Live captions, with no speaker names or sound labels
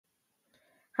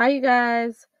Hi, you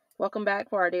guys. Welcome back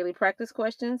for our daily practice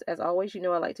questions. As always, I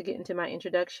like to get into my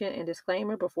introduction and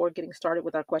disclaimer before getting started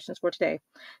with our questions for today.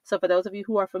 So, for those of you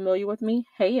who are familiar with me,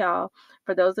 hey, y'all.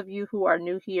 For those of you who are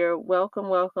new here, welcome,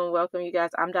 welcome, welcome, you guys.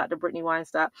 I'm Dr. Brittany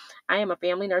Weinstock. I am a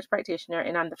family nurse practitioner,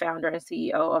 and I'm the founder and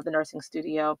CEO of the Nursing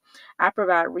Studio. I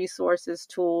provide resources,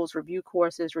 tools, review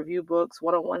courses, review books,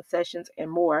 one-on-one sessions, and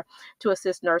more to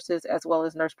assist nurses as well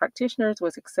as nurse practitioners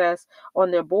with success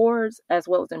on their boards as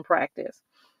well as in practice.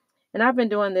 And I've been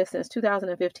doing this since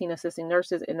 2015, assisting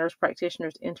nurses and nurse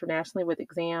practitioners internationally with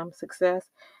exam success.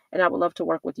 And I would love to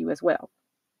work with you as well.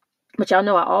 But y'all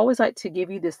know I always like to give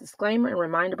you this disclaimer and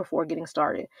reminder before getting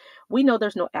started. We know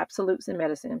there's no absolutes in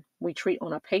medicine. We treat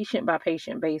on a patient by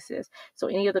patient basis. So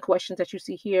any of the questions that you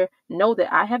see here, know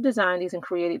that I have designed these and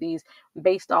created these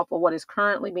based off of what is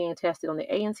currently being tested on the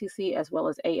ANCC as well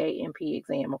as AAMP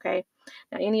exam, okay?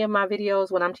 Now, any of my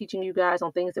videos, when I'm teaching you guys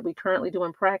on things that we currently do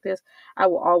in practice, I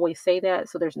will always say that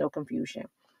so there's no confusion.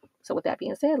 So with that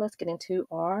being said, let's get into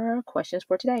our questions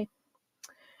for today.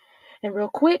 And real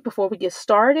quick, before we get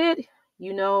started,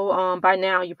 by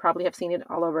now you probably have seen it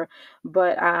all over,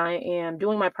 but I am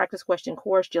doing my practice question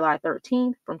course July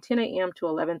 13th from 10 a.m. to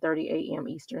 11:30 a.m.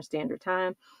 Eastern Standard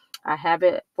Time. I have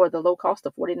it for the low cost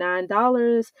of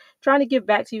 $49. Trying to give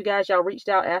back to you guys. Y'all reached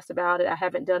out, asked about it. I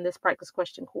haven't done this practice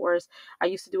question course. I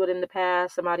used to do it in the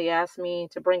past. Somebody asked me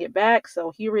to bring it back,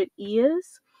 so here it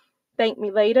is. Thank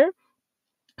me later.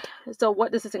 So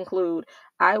what does this include?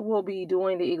 I will be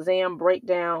doing the exam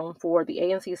breakdown for the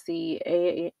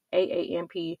ANCC,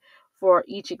 AAMP for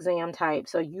each exam type.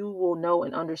 So you will know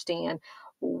and understand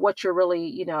what you're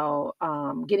really,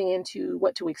 getting into,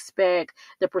 what to expect,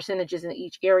 the percentages in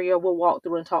each area. We'll walk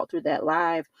through and talk through that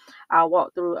live. I'll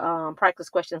walk through practice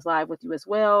questions live with you as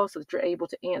well so that you're able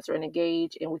to answer and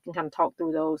engage, and we can kind of talk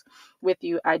through those with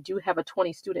you. I do have a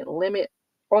 20 student limit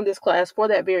on this class for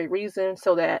that very reason,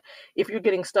 so that if you're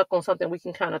getting stuck on something, we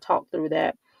can kind of talk through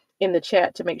that in the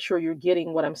chat to make sure you're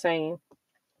getting what I'm saying,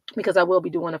 because I will be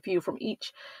doing a few from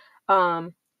each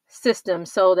system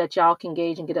so that y'all can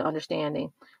gauge and get an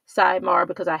understanding. Sidebar,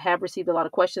 because I have received a lot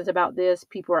of questions about this.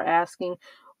 People are asking,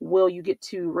 will you get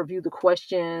to review the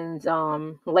questions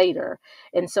later?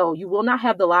 And so you will not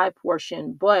have the live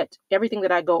portion, but everything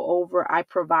that I go over, I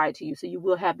provide to you. So you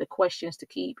will have the questions to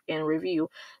keep and review.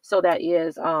 So that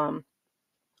is a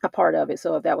part of it.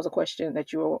 So if that was a question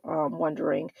that you're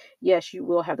wondering, yes, you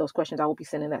will have those questions. I will be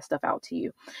sending that stuff out to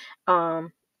you.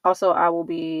 Also, I will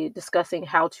be discussing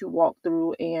how to walk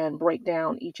through and break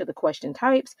down each of the question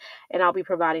types, and I'll be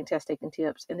providing test taking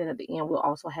tips. And then at the end, we'll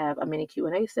also have a mini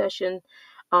Q&A session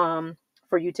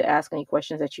for you to ask any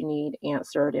questions that you need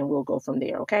answered, and we'll go from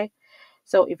there, okay?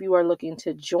 So if you are looking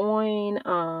to join,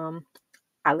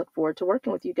 I look forward to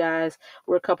working with you guys.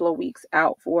 We're a couple of weeks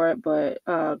out for it, but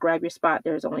grab your spot.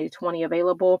 There's only 20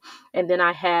 available. And then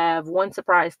I have one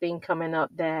surprise thing coming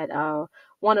up that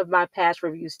one of my past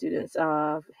review students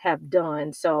have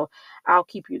done. So I'll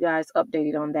keep you guys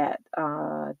updated on that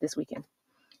this weekend.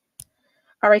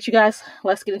 All right, you guys,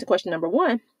 let's get into question number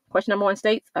one. Question number one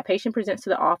states, a patient presents to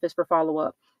the office for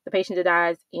follow-up. The patient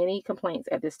denies any complaints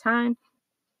at this time.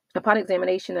 Upon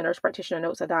examination, the nurse practitioner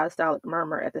notes a diastolic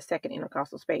murmur at the second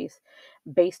intercostal space.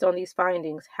 Based on these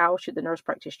findings, how should the nurse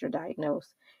practitioner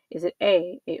diagnose? Is it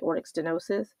A, aortic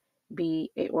stenosis,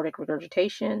 B, aortic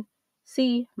regurgitation,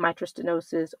 C, mitral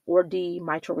stenosis, or D,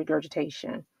 mitral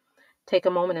regurgitation? Take a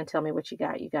moment and tell me what you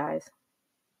got, you guys.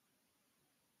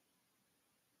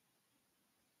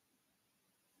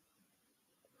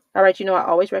 All right, I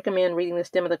always recommend reading the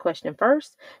stem of the question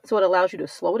first, so it allows you to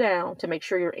slow down to make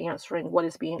sure you're answering what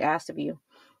is being asked of you.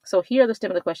 So here the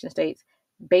stem of the question states,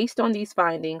 based on these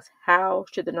findings, how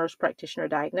should the nurse practitioner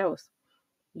diagnose?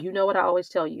 You know what I always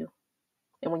tell you.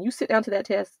 And when you sit down to that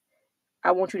test,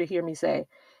 I want you to hear me say,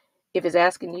 if it's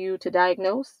asking you to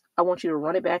diagnose, I want you to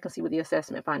run it back and see what the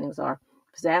assessment findings are.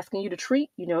 If it's asking you to treat,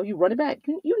 you run it back.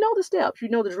 You know the steps. You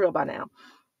know the drill by now.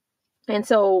 And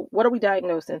so what are we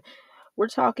diagnosing? We're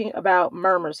talking about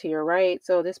murmurs here, right?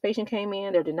 So this patient came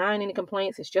in, they're denying any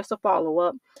complaints. It's just a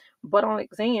follow-up. But on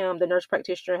exam, the nurse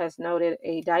practitioner has noted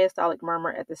a diastolic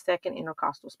murmur at the second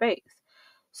intercostal space.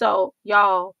 So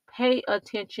y'all pay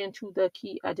attention to the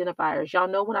key identifiers. Y'all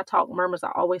know when I talk murmurs,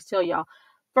 I always tell y'all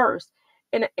first,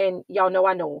 and y'all know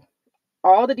I know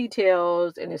all the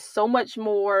details, and there's so much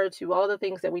more to all the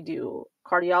things that we do.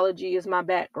 Cardiology is my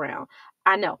background.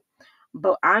 I know.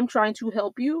 But I'm trying to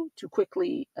help you to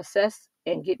quickly assess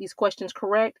and get these questions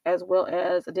correct, as well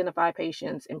as identify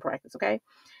patients in practice, okay?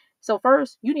 So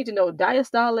first, you need to know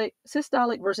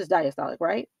systolic versus diastolic,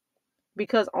 right?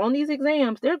 Because on these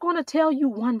exams, they're going to tell you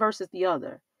one versus the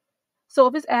other. So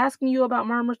if it's asking you about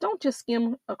murmurs, don't just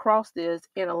skim across this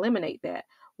and eliminate that.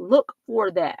 Look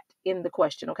for that in the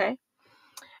question, okay?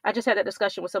 I just had that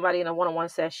discussion with somebody in a one-on-one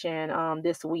session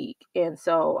this week. And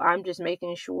so I'm just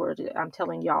making sure that I'm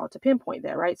telling y'all to pinpoint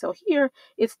that, right? So here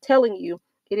it's telling you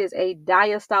it is a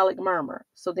diastolic murmur.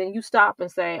 So then you stop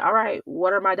and say, all right,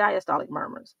 what are my diastolic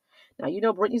murmurs? Now, you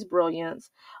know Brittany's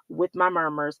brilliance with my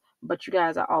murmurs, but you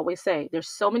guys, I always say there's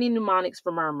so many mnemonics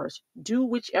for murmurs. Do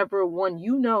whichever one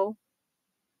you know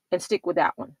and stick with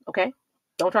that one, okay?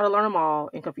 Don't try to learn them all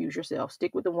and confuse yourself.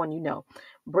 Stick with the one you know.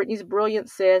 Brittany's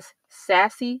Brilliance says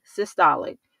sassy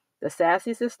systolic. The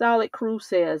sassy systolic crew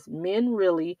says men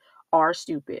really are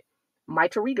stupid.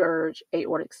 Mitral regurg,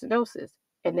 aortic stenosis.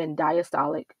 And then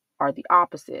diastolic are the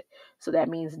opposite. So that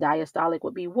means diastolic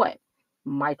would be what?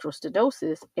 Mitral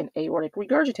stenosis and aortic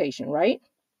regurgitation, right?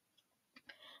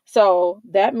 So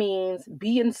that means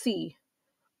B and C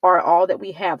are all that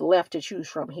we have left to choose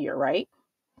from here, right?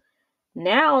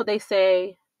 Now they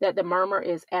say that the murmur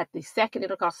is at the second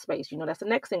intercostal space. You know, that's the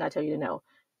next thing I tell you to know.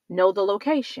 Know the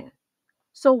location.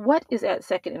 So what is at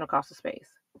second intercostal space?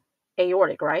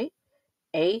 Aortic, right?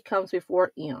 A comes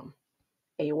before M.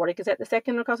 Aortic is at the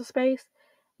second intercostal space.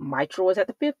 Mitral is at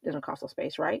the fifth intercostal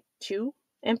space, right? 2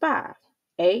 and 5.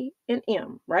 A and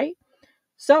M, right?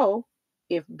 So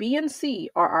if B and C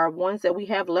are our ones that we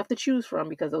have left to choose from,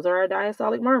 because those are our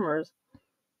diastolic murmurs,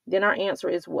 then our answer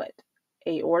is what?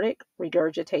 Aortic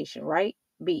regurgitation, right?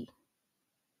 B.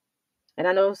 And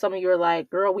I know some of you are like,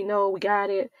 girl, we know, we got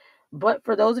it. But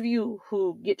for those of you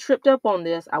who get tripped up on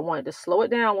this, I wanted to slow it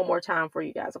down one more time for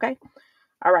you guys, okay?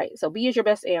 All right, so B is your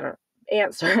best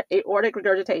answer, aortic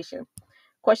regurgitation.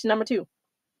 Question number 2.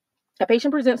 A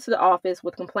patient presents to the office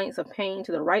with complaints of pain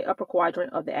to the right upper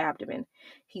quadrant of the abdomen.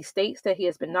 He states that he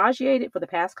has been nauseated for the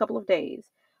past couple of days.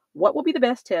 What will be the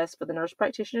best test for the nurse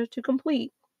practitioner to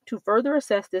complete to further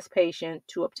assess this patient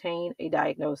to obtain a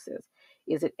diagnosis?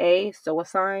 Is it A, SOA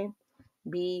sign,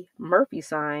 B, Murphy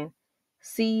sign,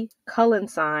 C, Cullen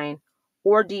sign,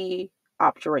 or D,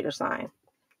 obturator sign?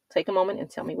 Take a moment and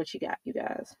tell me what you got, you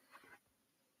guys.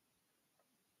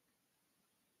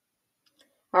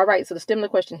 All right, so the stem of the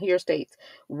question here states,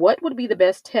 what would be the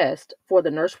best test for the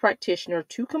nurse practitioner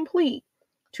to complete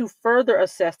to further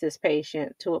assess this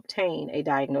patient to obtain a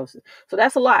diagnosis? So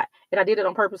that's a lot, and I did it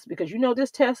on purpose because you know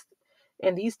this test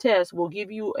and these tests will give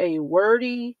you a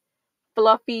wordy,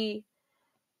 fluffy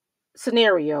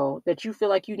scenario that you feel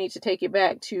like you need to take it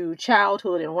back to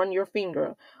childhood and run your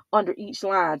finger under each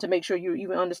line to make sure you're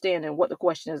even understanding what the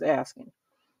question is asking.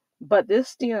 But this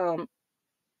stem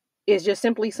is just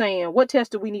simply saying, what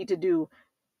test do we need to do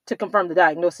to confirm the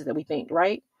diagnosis that we think,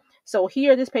 right? So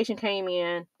here, this patient came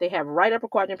in, they have right upper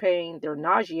quadrant pain, they're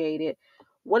nauseated.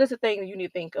 What is the thing you need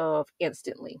to think of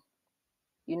instantly?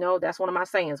 You know, that's one of my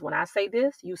sayings. When I say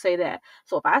this, you say that.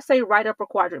 So if I say right upper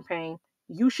quadrant pain,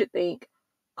 you should think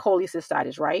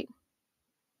cholecystitis, right?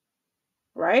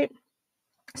 Right?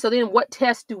 So then what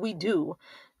tests do we do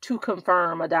to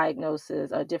confirm a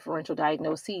diagnosis, a differential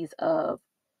diagnosis of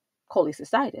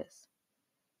cholecystitis?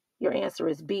 Your answer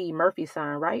is B, Murphy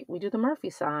sign, right? We do the Murphy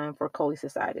sign for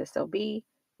cholecystitis. So B,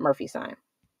 Murphy sign.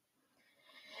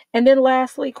 And then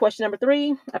lastly, question number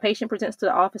 3, a patient presents to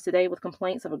the office today with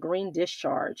complaints of a green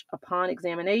discharge. Upon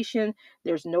examination,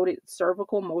 there's noted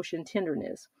cervical motion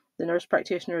tenderness. The nurse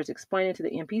practitioner is explaining to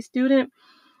the NP student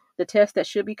the test that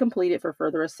should be completed for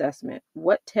further assessment.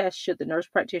 What test should the nurse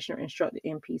practitioner instruct the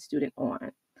NP student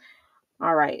on?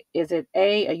 All right. Is it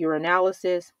A, a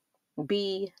urinalysis,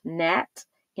 B, NAT,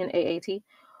 N-A-A-T,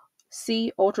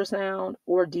 C, ultrasound,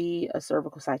 or D, a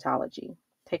cervical cytology?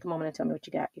 Take a moment and tell me what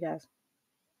you got, you guys.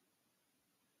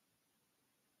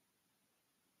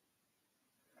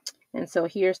 And so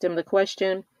here's the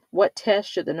question. What test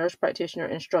should the nurse practitioner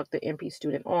instruct the NP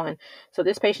student on? So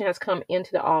this patient has come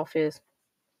into the office.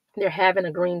 They're having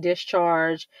a green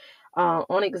discharge.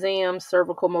 On exam,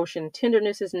 cervical motion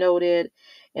tenderness is noted.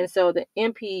 And so the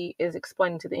NP is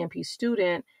explaining to the NP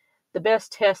student the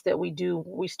best test that we do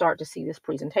when we start to see this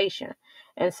presentation.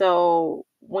 And so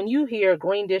when you hear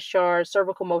green discharge,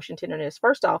 cervical motion tenderness,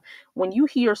 first off, when you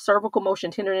hear cervical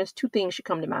motion tenderness, 2 things should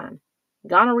come to mind: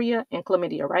 gonorrhea and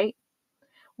chlamydia, right?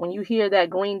 When you hear that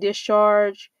green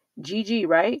discharge, GG,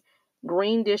 right?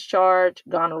 Green discharge,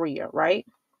 gonorrhea, right?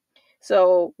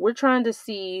 So we're trying to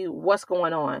see what's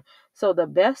going on. So the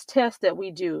best test that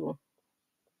we do,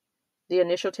 the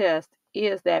initial test,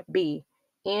 is that B,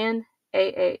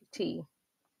 N-A-A-T,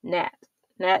 NAT.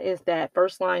 NAT is that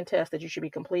first line test that you should be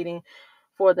completing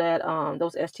for that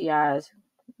those STIs,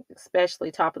 especially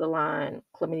top of the line,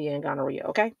 chlamydia and gonorrhea,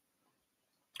 okay?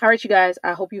 All right, you guys,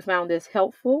 I hope you found this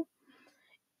helpful.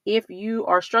 If you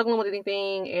are struggling with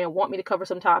anything and want me to cover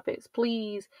some topics,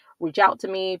 please reach out to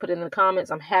me, put it in the comments.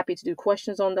 I'm happy to do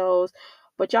questions on those.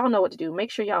 But y'all know what to do.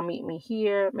 Make sure y'all meet me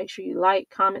here. Make sure you like,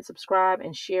 comment, subscribe,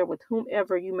 and share with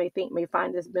whomever you may think may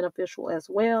find this beneficial as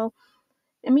well.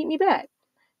 And meet me back.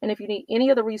 And if you need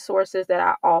any of the resources that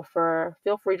I offer,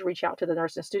 feel free to reach out to the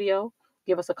Nursing Studio.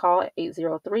 Give us a call at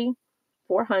 803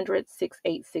 400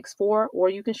 6864, or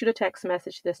you can shoot a text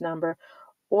message to this number,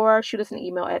 or shoot us an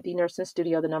email at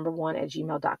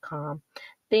thenursingstudio1@gmail.com.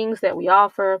 Things that we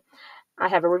offer: I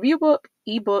have a review book,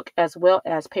 ebook, as well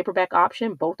as paperback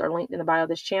option. Both are linked in the bio of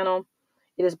this channel.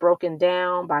 It is broken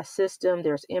down by system.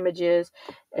 There's images.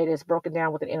 It is broken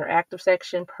down with an interactive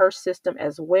section per system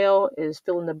as well. It is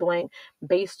fill in the blank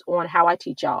based on how I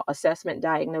teach y'all: assessment,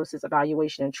 diagnosis,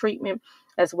 evaluation, and treatment,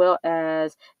 as well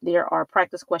as there are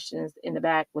practice questions in the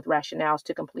back with rationales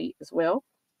to complete as well.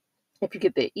 If you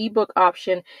get the ebook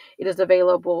option, it is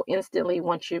available instantly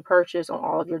once you purchase on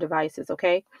all of your devices,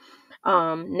 okay?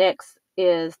 Next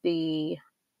is the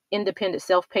independent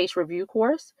self-paced review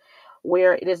course,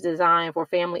 where it is designed for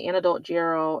family and adult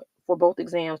gero for both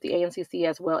exams, the ANCC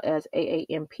as well as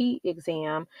AAMP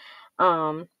exam.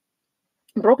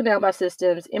 Broken down by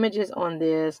systems, images on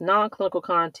this, non-clinical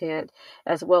content,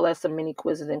 as well as some mini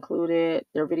quizzes included.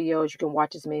 There are videos you can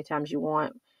watch as many times you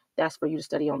want. That's for you to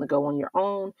study on the go on your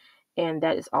own. And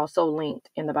that is also linked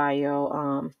in the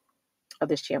bio of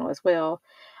this channel as well.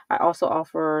 I also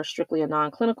offer strictly a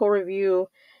non-clinical review.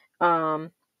 I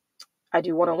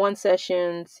do one-on-one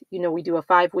sessions. We do a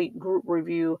 5-week group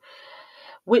review,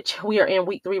 which we are in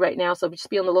week 3 right now. So just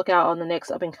be on the lookout on the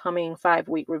next up and coming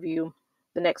 5-week review.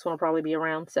 The next one will probably be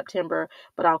around September,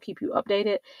 but I'll keep you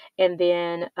updated. And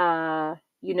then,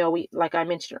 we, like I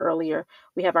mentioned earlier,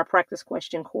 we have our practice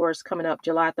question course coming up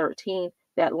July 13th.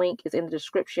 That link is in the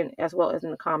description as well as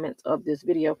in the comments of this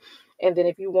video. And then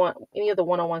if you want any of the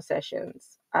one-on-one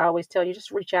sessions, I always tell you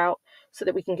just reach out so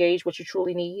that we can gauge what you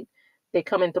truly need. They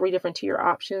come in 3 different tier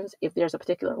options. If there's a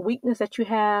particular weakness that you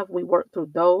have, we work through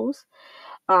those.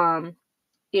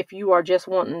 If you are just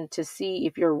wanting to see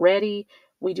if you're ready,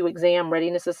 we do exam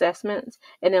readiness assessments.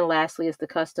 And then lastly is the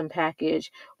custom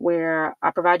package, where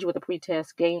I provide you with a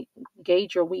pretest,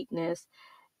 gauge your weakness.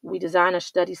 We design a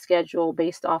study schedule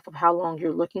based off of how long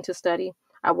you're looking to study.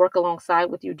 I work alongside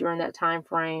with you during that time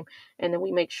frame, and then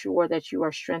we make sure that you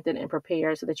are strengthened and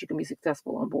prepared so that you can be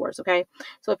successful on boards, okay?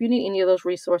 So if you need any of those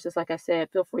resources, like I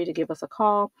said, feel free to give us a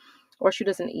call or shoot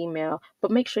us an email.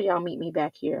 But make sure y'all meet me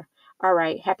back here. All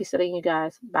right. Happy studying, you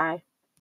guys. Bye.